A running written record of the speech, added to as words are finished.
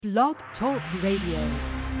Blog Talk Radio.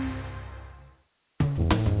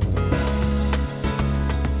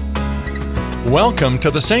 Welcome to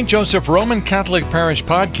the St. Joseph Roman Catholic Parish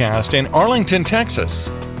Podcast in Arlington, Texas,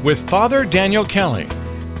 with Father Daniel Kelly.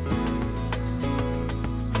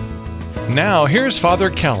 Now, here's Father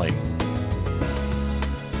Kelly.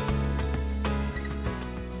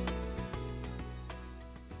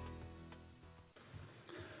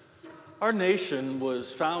 Our nation was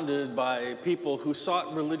founded by people who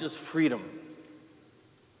sought religious freedom,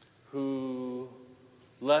 who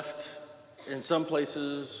left in some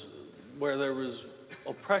places where there was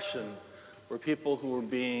oppression, were people who were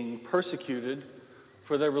being persecuted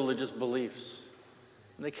for their religious beliefs.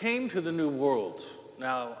 And they came to the New World.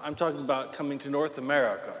 Now, I'm talking about coming to North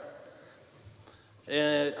America.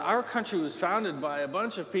 And our country was founded by a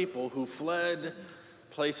bunch of people who fled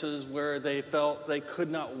places where they felt they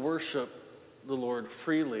could not worship the Lord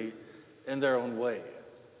freely in their own way.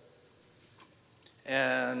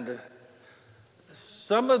 And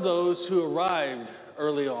some of those who arrived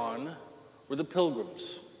early on were the Pilgrims.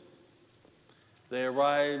 They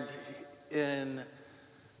arrived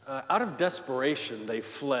out of desperation, they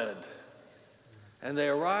fled. And they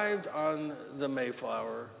arrived on the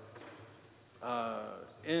Mayflower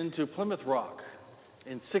into Plymouth Rock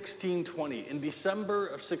in 1620, in December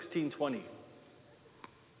of 1620.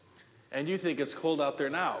 And you think it's cold out there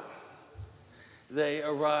now. They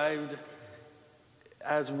arrived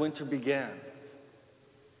as winter began.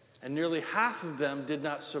 And nearly half of them did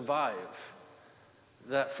not survive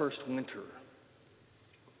that first winter.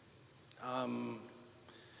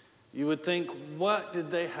 You would think, what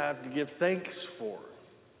did they have to give thanks for?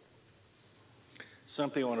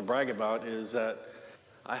 Something I want to brag about is that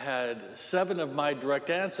I had 7 of my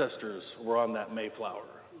direct ancestors were on that Mayflower,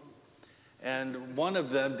 and one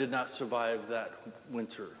of them did not survive that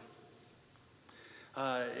winter.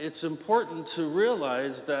 It's important to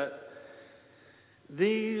realize that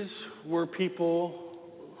these were people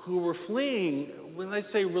who were fleeing. When I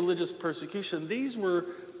say religious persecution, these were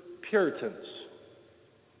Puritans,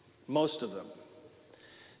 most of them.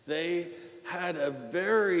 They had a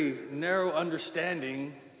very narrow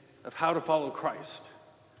understanding of how to follow Christ.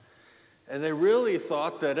 And they really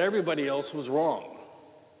thought that everybody else was wrong.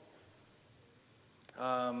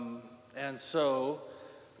 And so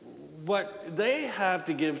what they have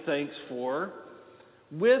to give thanks for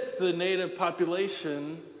with the native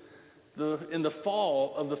population in the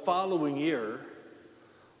fall of the following year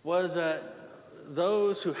was that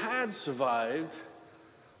those who had survived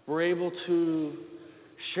were able to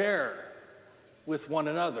share with one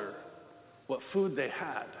another what food they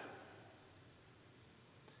had.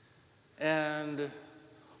 And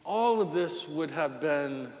all of this would have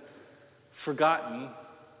been forgotten,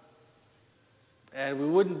 and we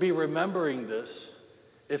wouldn't be remembering this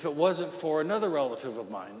if it wasn't for another relative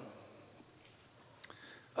of mine.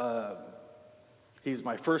 He's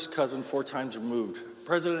my first cousin, 4 times removed.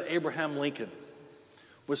 President Abraham Lincoln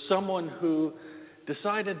was someone who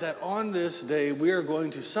decided that on this day we are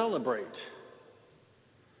going to celebrate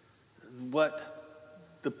what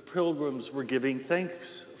the Pilgrims were giving thanks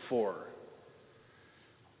for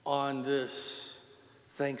on this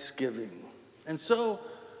Thanksgiving. And so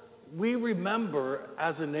we remember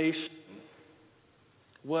as a nation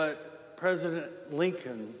what President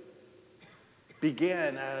Lincoln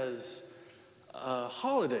began as a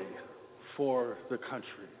holiday for the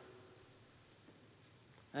country.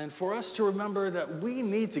 And for us to remember that we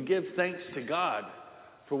need to give thanks to God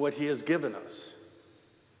for what He has given us.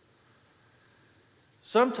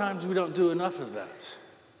 Sometimes we don't do enough of that.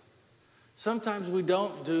 Sometimes we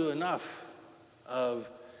don't do enough of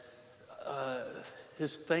His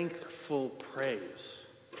thankful praise.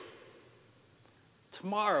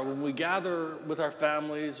 Tomorrow, when we gather with our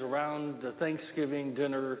families around the Thanksgiving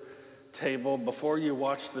dinner table before you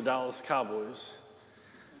watch the Dallas Cowboys,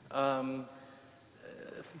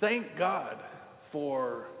 thank God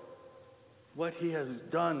for what He has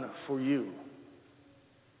done for you.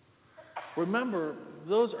 Remember,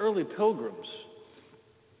 those early pilgrims,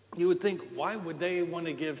 you would think, why would they want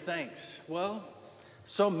to give thanks? Well,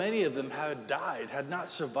 so many of them had died, had not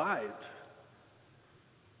survived.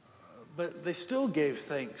 But they still gave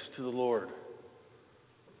thanks to the Lord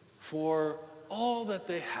for all that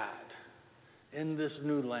they had in this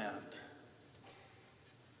new land.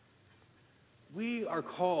 We are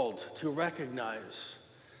called to recognize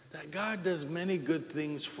that God does many good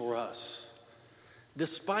things for us.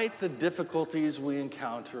 Despite the difficulties we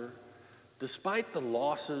encounter, despite the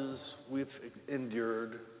losses we've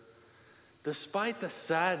endured, despite the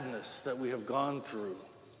sadness that we have gone through,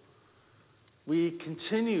 we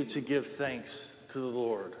continue to give thanks to the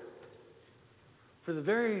Lord for the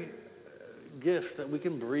very gift that we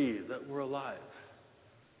can breathe, that we're alive.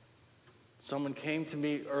 Someone came to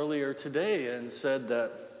me earlier today and said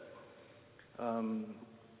that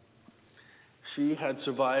she had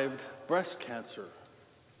survived breast cancer.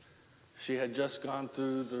 She had just gone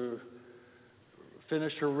through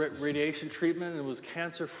finished her radiation treatment and was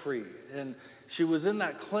cancer-free. And she was in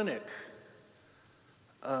that clinic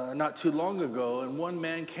not too long ago, and one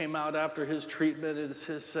man came out after his treatment and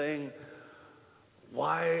is saying,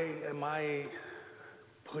 "Why am I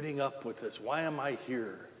putting up with this? Why am I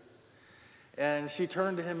here?" And she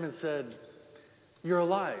turned to him and said, "You're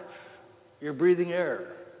alive. You're breathing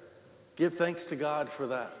air. Give thanks to God for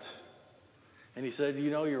that." And he said,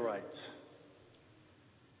 "You know, you're right.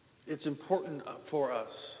 It's important for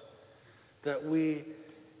us that we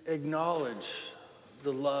acknowledge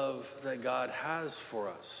the love that God has for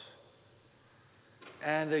us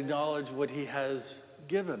and acknowledge what He has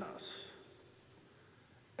given us,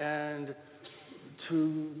 and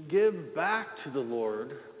to give back to the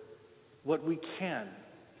Lord what we can,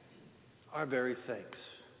 our very thanks."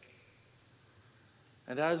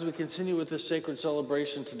 And as we continue with this sacred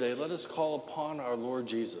celebration today, let us call upon our Lord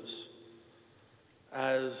Jesus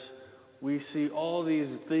as we see all these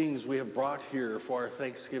things we have brought here for our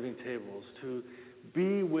Thanksgiving tables, to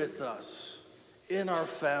be with us in our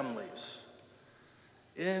families,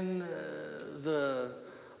 in the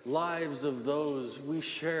lives of those we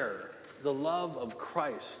share, the love of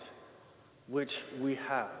Christ which we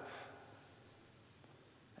have.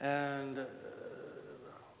 And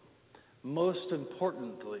most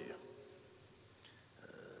importantly,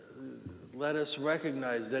 let us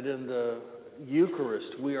recognize that in the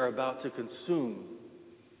Eucharist we are about to consume,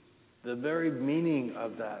 the very meaning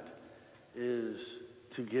of that is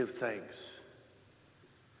to give thanks.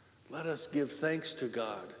 Let us give thanks to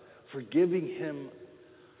God for giving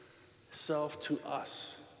Himself to us,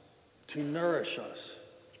 to nourish us,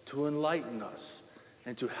 to enlighten us,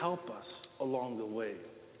 and to help us along the way.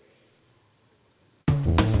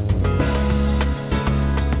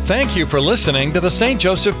 Thank you for listening to the St.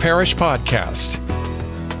 Joseph Parish Podcast.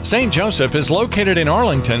 St. Joseph is located in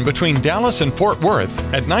Arlington between Dallas and Fort Worth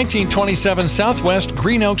at 1927 Southwest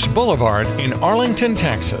Green Oaks Boulevard in Arlington,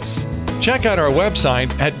 Texas. Check out our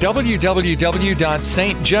website at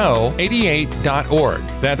www.stjoe88.org.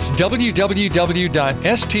 That's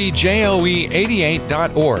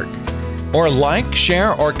www.stjoe88.org. Or like,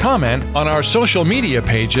 share, or comment on our social media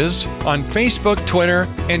pages on Facebook, Twitter,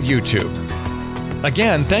 and YouTube.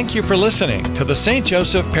 Again, thank you for listening to the St.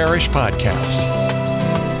 Joseph Parish Podcast.